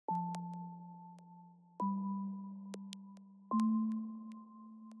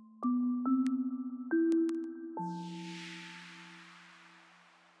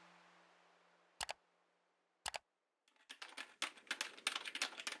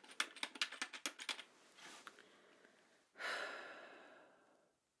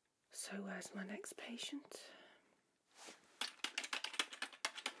So where's my next patient?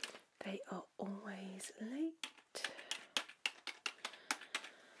 They are always late.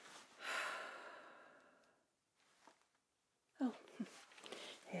 Oh,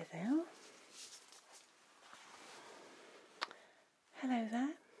 here they are. Hello there.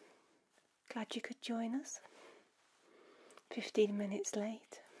 Glad you could join us. 15 minutes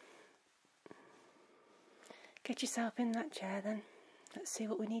late. Get yourself in that chair then. Let's see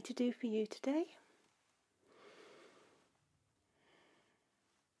what we need to do for you today.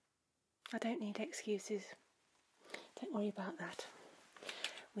 I don't need excuses. Don't worry about that.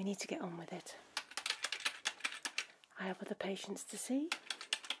 We need to get on with it. I have other patients to see,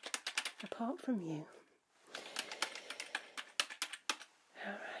 apart from you.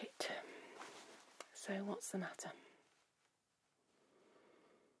 Alright. So what's the matter?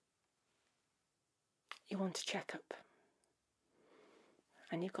 You want a checkup,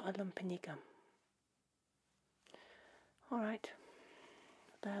 and you've got a lump in your gum. Alright,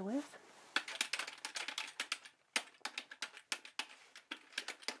 bear with.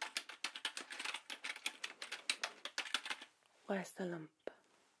 Where's the lump?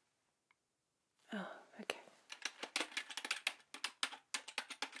 Oh, okay.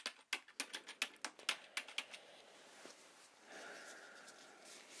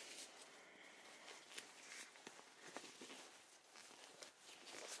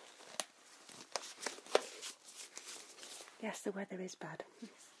 Yes, the weather is bad.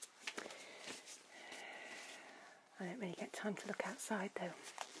 I don't really get time to look outside though.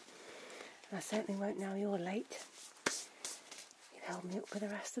 And I certainly won't now you're late. You've held me up for the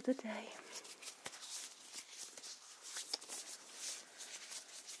rest of the day.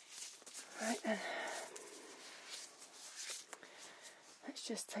 Right then. Let's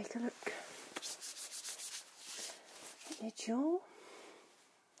just take a look at your jaw.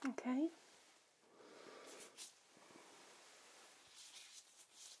 Okay.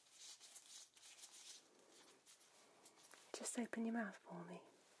 Just open your mouth for me.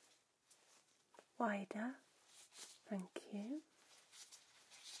 Wider. Thank you.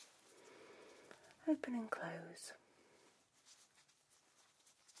 Open and close.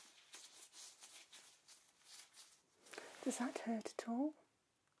 Does that hurt at all?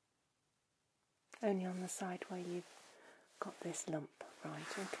 Only on the side where you've got this lump. Right,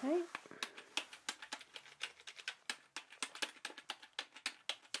 okay.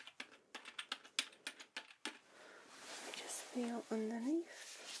 Just feel underneath.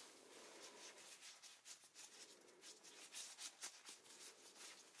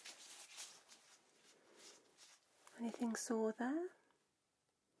 Anything sore there?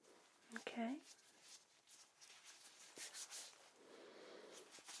 Okay.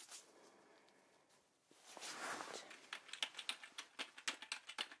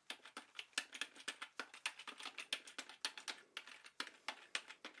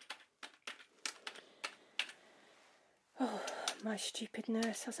 Oh, my stupid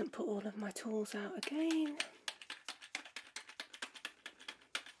nurse hasn't put all of my tools out again.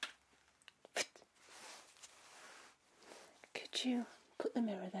 Could you put the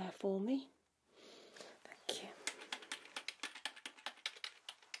mirror there for me? Thank you.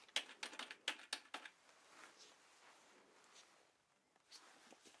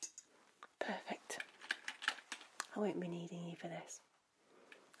 Perfect. I won't be needing you for this.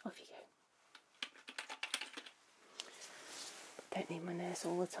 Off you go. Don't need my nurse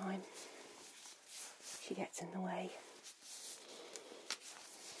all the time. She gets in the way.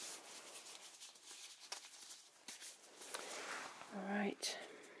 Alright.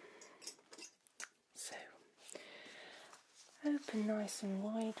 So, open nice and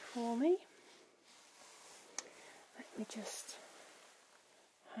wide for me. Let me just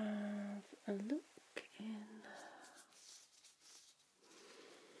have a look in.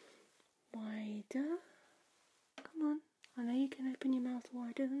 Wider. Come on. I know you can open your mouth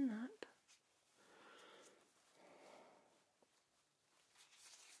wider than that.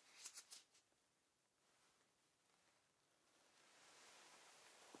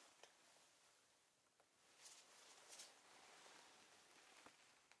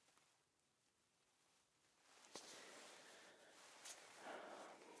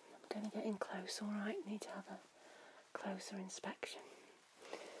 I'm going to get in close, alright? Need to have a closer inspection.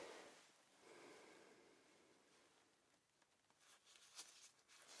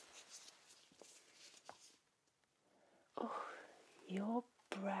 Oh, your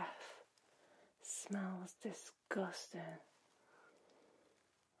breath smells disgusting.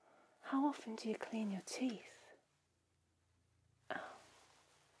 How often do you clean your teeth? Oh.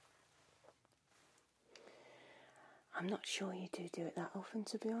 I'm not sure you do it that often,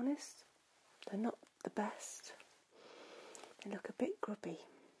 to be honest. They're not the best. They look a bit grubby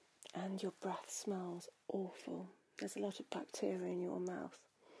and your breath smells awful. There's a lot of bacteria in your mouth,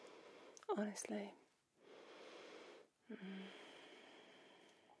 honestly.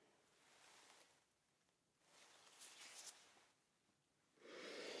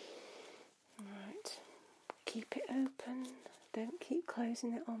 Right, keep it open. Don't keep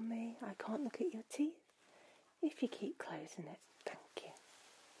closing it on me. I can't look at your teeth if you keep closing it. Thank you.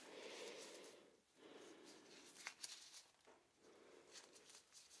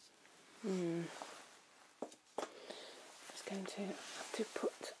 I'm just going to have to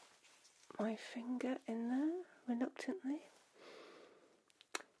put my finger in there reluctantly.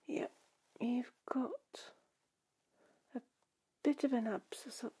 Yep, you've got a bit of an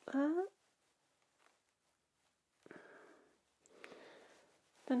abscess up there.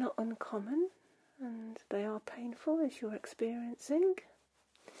 They're not uncommon and they are painful as you're experiencing.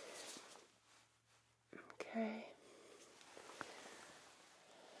 Okay.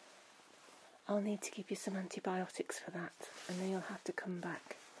 I'll need to give you some antibiotics for that, and then you'll have to come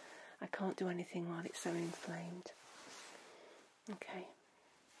back. I can't do anything while it's so inflamed. Okay.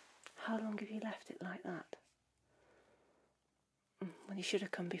 How long have you left it like that? Well, you should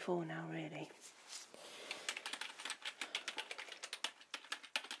have come before now, really.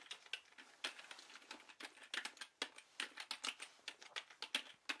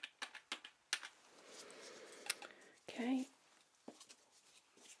 Okay.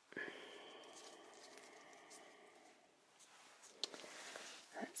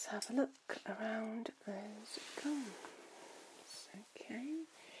 Let's have a look around those gums. Okay.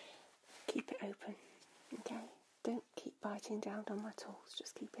 Keep it open. Okay. Don't keep biting down on my tools.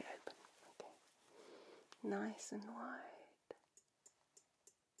 Just keep it open. Okay. Nice and wide.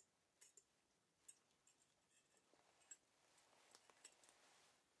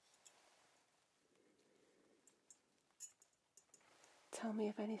 Tell me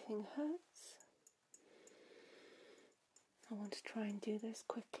if anything hurts. I want to try and do this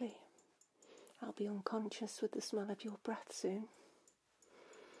quickly. I'll be unconscious with the smell of your breath soon.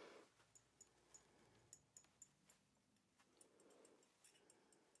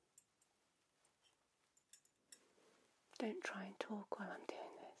 Don't try and talk while I'm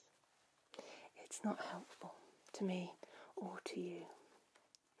doing this. It's not helpful to me or to you.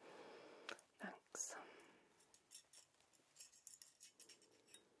 Thanks.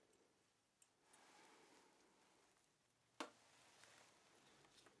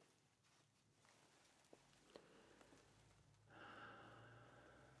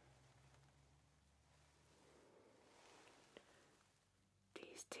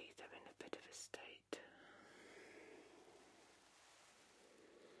 These teeth are in a bit of a state.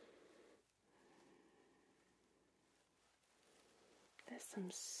 There's some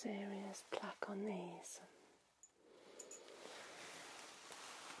serious plaque on these.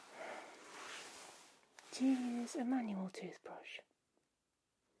 Do you use a manual toothbrush?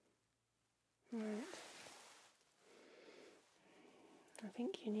 Right. I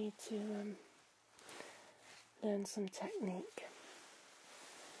think you need to learn some technique.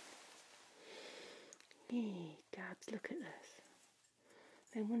 Yee, Dabs, look at this.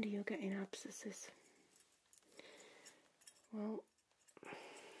 No wonder you're getting abscesses. Well,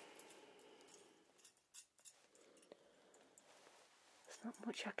 there's not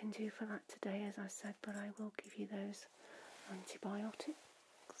much I can do for that today, as I said, but I will give you those antibiotics.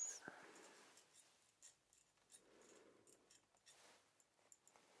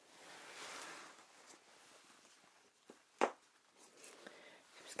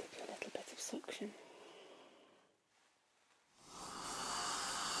 Just give you a little bit of suction.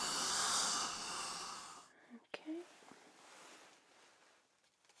 Okay.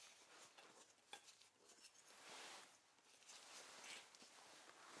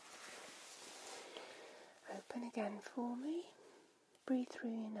 Open again for me. Breathe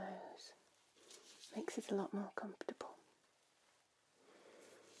through your nose. Makes it a lot more comfortable.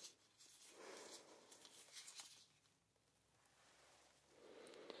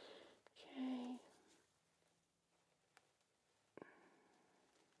 Okay.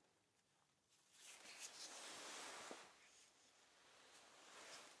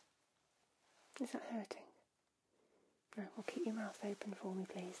 Is that hurting? No, well, keep your mouth open for me,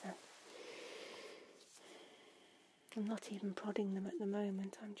 please, then. I'm not even prodding them at the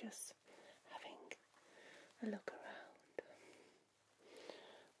moment, I'm just having a look around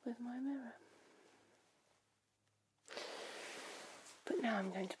with my mirror. But now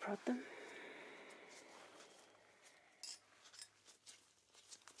I'm going to prod them.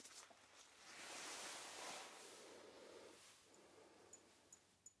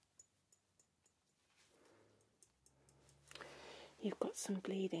 you've got some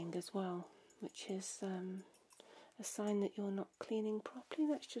bleeding as well, which is a sign that you're not cleaning properly.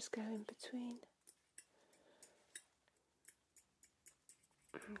 Let's just go in between.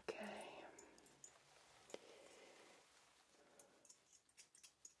 Okay.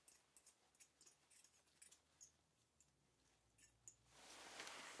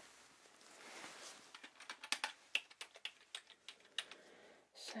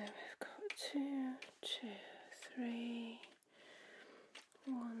 So we've got 2, 2, 3,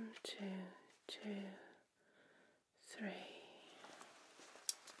 1, 2, 2, 3.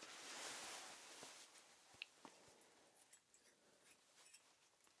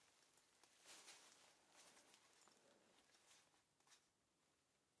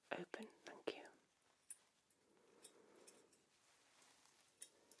 Open, thank you.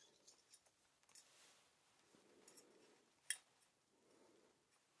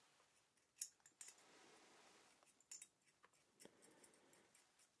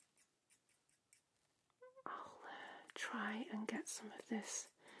 I'll try and get some of this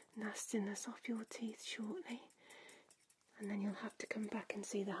nastiness off your teeth shortly, and then you'll have to come back and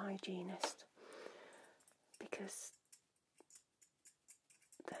see the hygienist because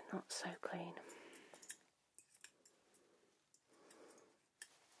they're not so clean.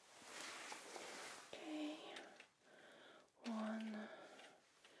 Okay, 1,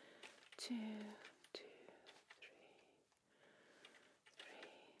 2, 2, 3, 3,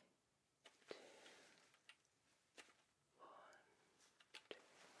 2, 1, 2.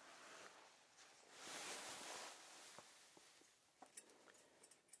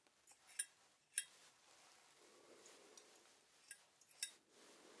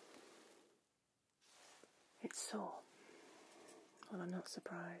 It's sore. Well, I'm not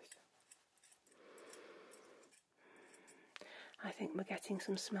surprised. I think we're getting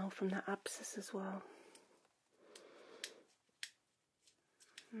some smell from that abscess as well.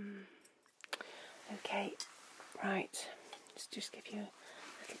 Okay, right. Let's just give you a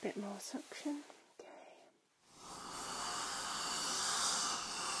little bit more suction. Okay.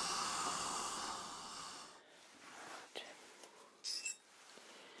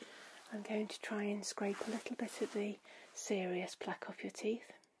 I'm going to try and scrape a little bit of the serious plaque off your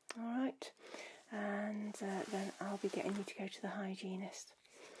teeth. Alright, and then I'll be getting you to go to the hygienist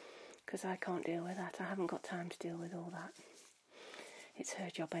because I can't deal with that. I haven't got time to deal with all that. It's her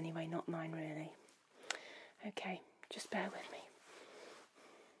job anyway, not mine really. Okay, just bear with me.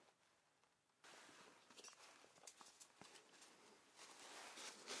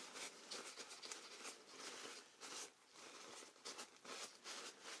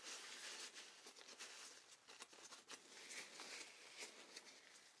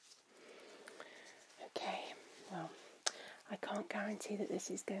 Okay, well, I can't guarantee that this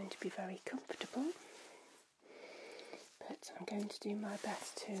is going to be very comfortable, but I'm going to do my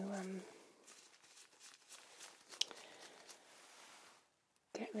best to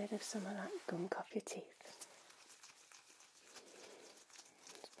get rid of some of that gunk off your teeth.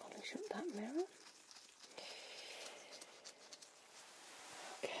 Let's polish up that mirror.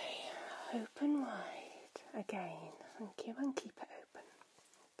 Okay, open wide again, thank you, and keep it open.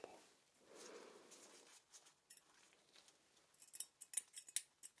 Okay.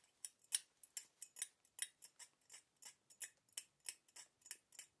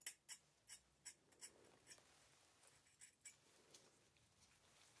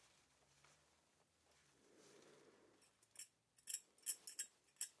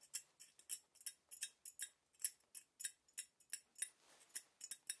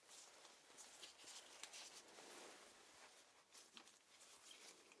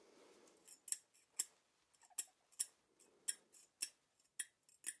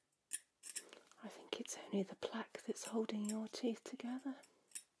 I think it's only the plaque that's holding your teeth together.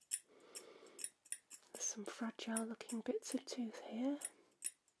 There's some fragile looking bits of tooth here.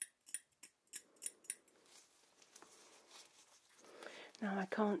 Now I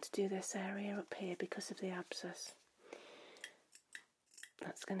can't do this area up here because of the abscess.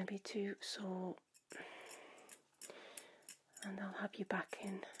 That's going to be too sore. And I'll have you back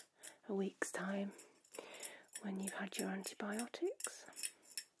in a week's time when you've had your antibiotics.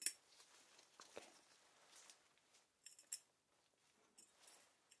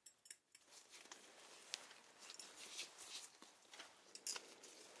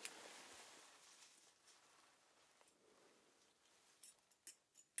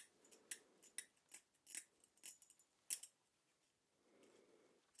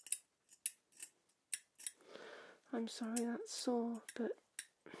 I'm sorry that's sore, but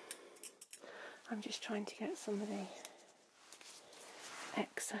I'm just trying to get some of the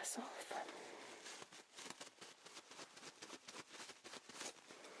excess off.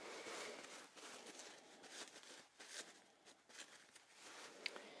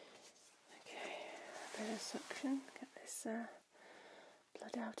 bit of suction, get this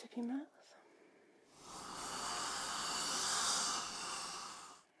blood out of your mouth.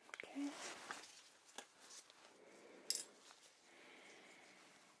 Okay.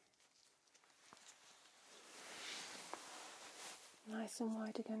 Nice and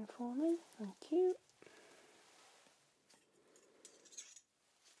wide again for me, thank you.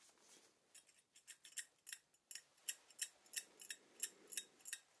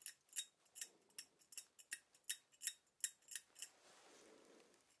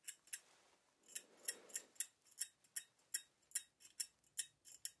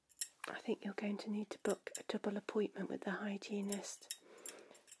 I think you're going to need to book a double appointment with the hygienist.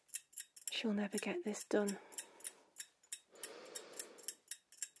 She'll never get this done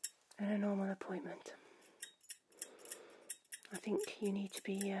in a normal appointment. I think you need to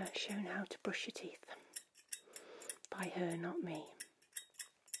be shown how to brush your teeth by her, not me.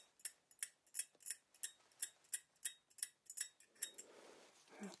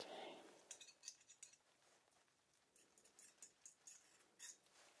 Okay.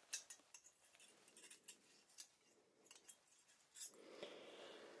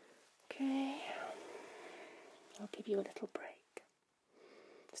 Okay, I'll give you a little break.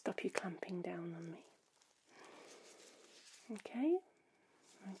 Stop you clamping down on me. Okay,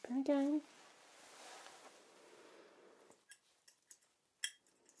 open again.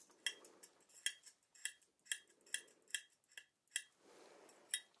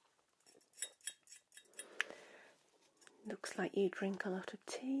 Looks like you drink a lot of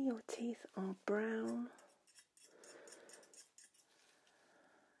tea. Your teeth are brown.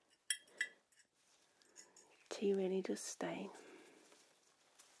 Tea really does stain.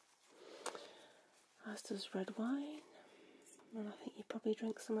 As does red wine. And I think you probably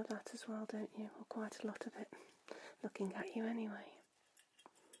drink some of that as well, don't you? Or quite a lot of it. Looking at you anyway.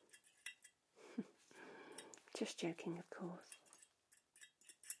 Just joking, of course.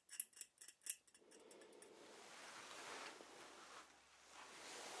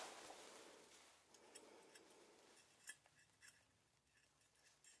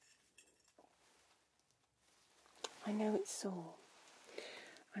 I know it's sore.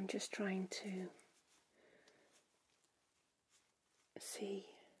 I'm just trying to see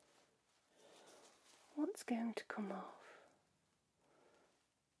what's going to come off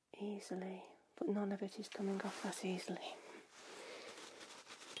easily, but none of it is coming off that easily.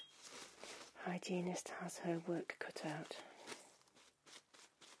 Hygienist has her work cut out.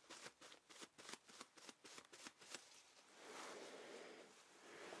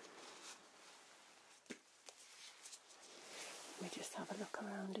 Let me just have a look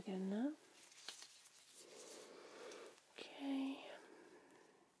around again now. Okay.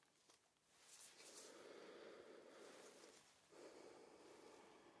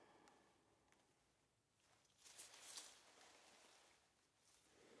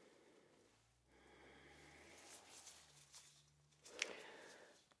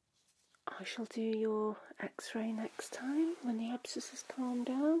 I shall do your x-ray next time when the abscess has calmed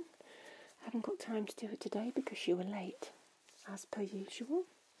down. I haven't got time to do it today because you were late, as per usual.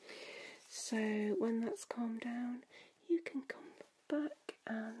 So when that's calmed down, you can come back,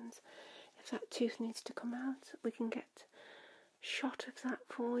 and if that tooth needs to come out, we can get a shot of that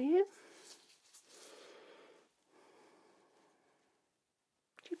for you.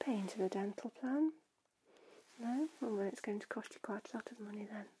 Do you pay into the dental plan? No? Well, then it's going to cost you quite a lot of money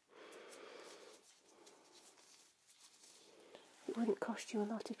then. It wouldn't cost you a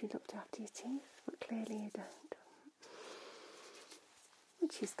lot if you looked after your teeth, but clearly you don't.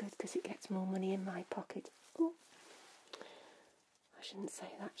 Which is good because it gets more money in my pocket. Oh, I shouldn't say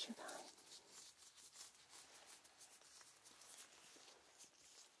that, should I?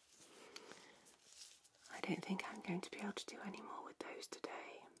 I don't think I'm going to be able to do any more with those today.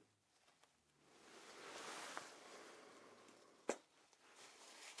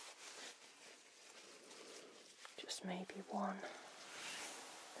 Just maybe one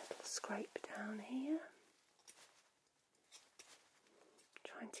little scrape down here.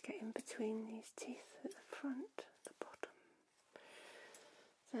 Trying to get in between these teeth at the front, the bottom.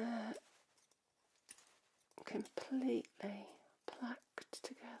 They're completely placked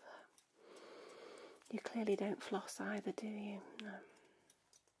together. You clearly don't floss either, do you? No.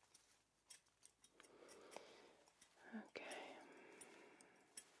 Okay.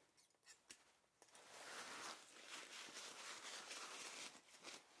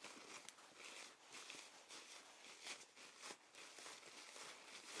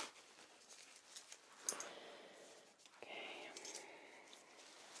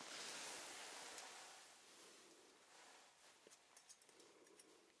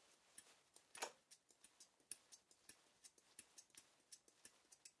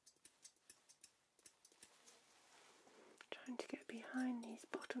 trying to get behind these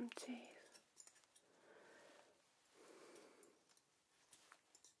bottom teeth.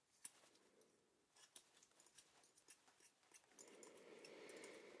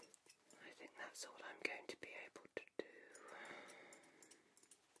 I think that's all I'm going to be able to do.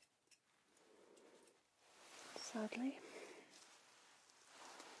 Sadly.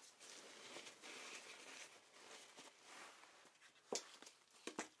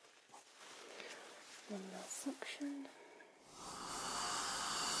 One more suction.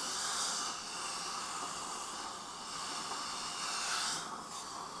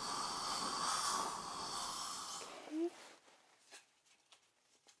 Okay.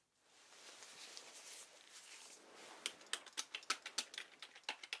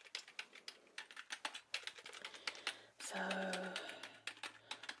 So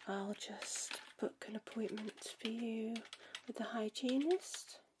I'll just book an appointment for you with the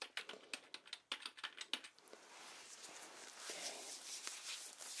hygienist.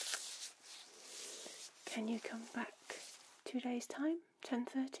 Can you come back 2 days' time,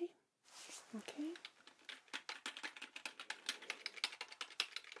 10:30? Okay.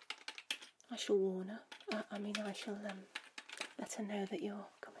 I shall warn her. I shall let her know that you're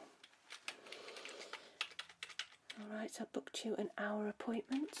coming. Alright, so I booked you an hour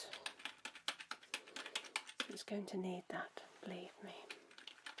appointment. It's going to need that, believe me.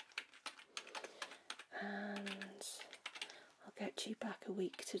 And I'll get you back a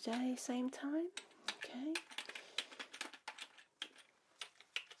week today, same time. Okay.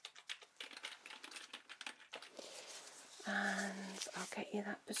 And I'll get you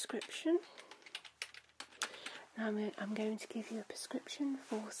that prescription. Now I'm going to give you a prescription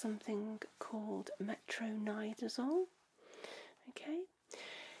for something called metronidazole. Okay.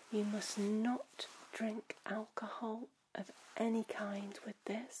 You must not drink alcohol of any kind with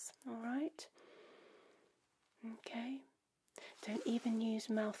this, alright? Okay. Don't even use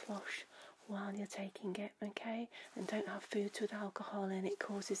mouthwash while you're taking it, okay? And don't have foods with alcohol in it.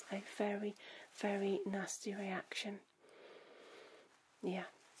 Causes a very, very nasty reaction. Yeah,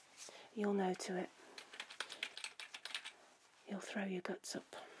 you'll know to it. You'll throw your guts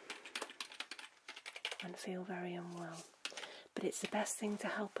up and feel very unwell. But it's the best thing to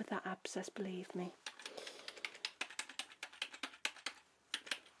help with that abscess, believe me.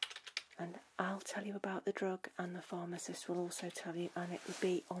 And I'll tell you about the drug, and the pharmacist will also tell you, and it will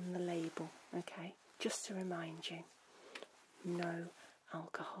be on the label, okay? Just to remind you, no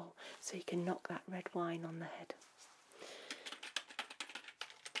alcohol, so you can knock that red wine on the head.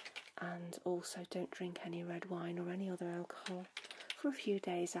 And also don't drink any red wine or any other alcohol for a few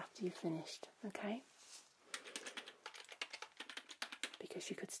days after you've finished, okay? Because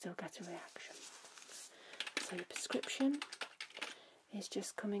you could still get a reaction. So your prescription is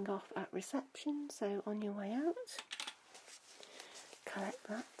just coming off at reception, so on your way out, collect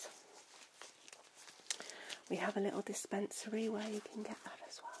that. We have a little dispensary where you can get that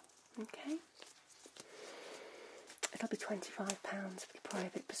as well, okay? It'll be £25 for the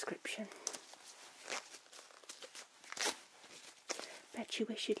private prescription. Bet you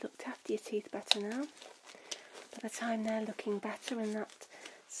wish you'd looked after your teeth better now. By the time they're looking better and that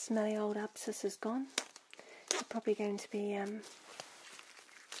smelly old abscess has gone, you're probably going to be a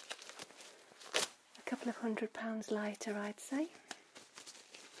couple of £100 lighter, I'd say.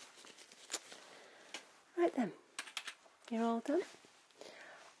 Right then, you're all done.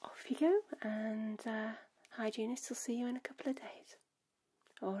 Off you go, and hygienist will see you in a couple of days.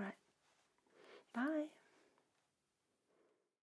 Alright, bye.